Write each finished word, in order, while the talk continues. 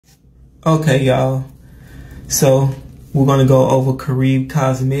Okay, y'all. So we're gonna go over Caribe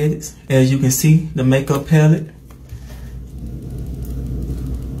Cosmetics. As you can see, the makeup palette.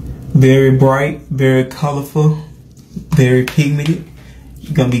 Very bright, very colorful, very pigmented.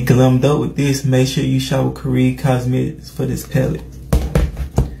 You're gonna be glammed up with this. Make sure you shop with Caribe Cosmetics for this palette.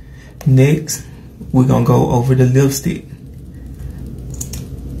 Next, we're gonna go over the lipstick.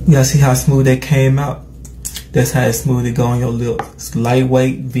 Y'all see how smooth that came out? That's how smooth it go on your lips. It's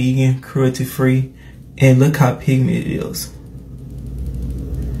lightweight, vegan, cruelty free, and look how pigmented it is.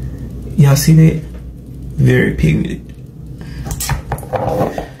 Y'all see that? Very pigmented.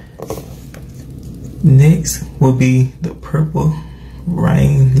 Next will be the Purple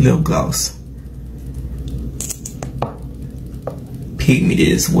Rain lip gloss. Pigmented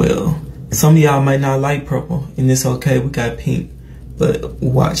as well. Some of y'all might not like purple, and it's okay. We got pink, but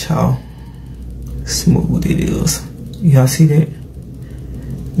watch how smooth it is. Y'all see that?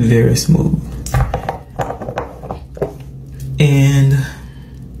 Very smooth. And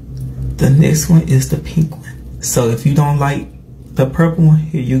the next one is the pink one. So if you don't like the purple one,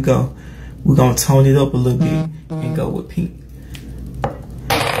 here you go. We're gonna tone it up a little bit and go with pink.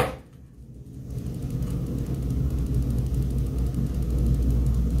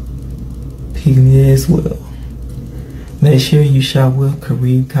 Pigment as well. Make sure you shop with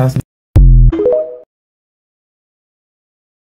Caribe Cosmetics.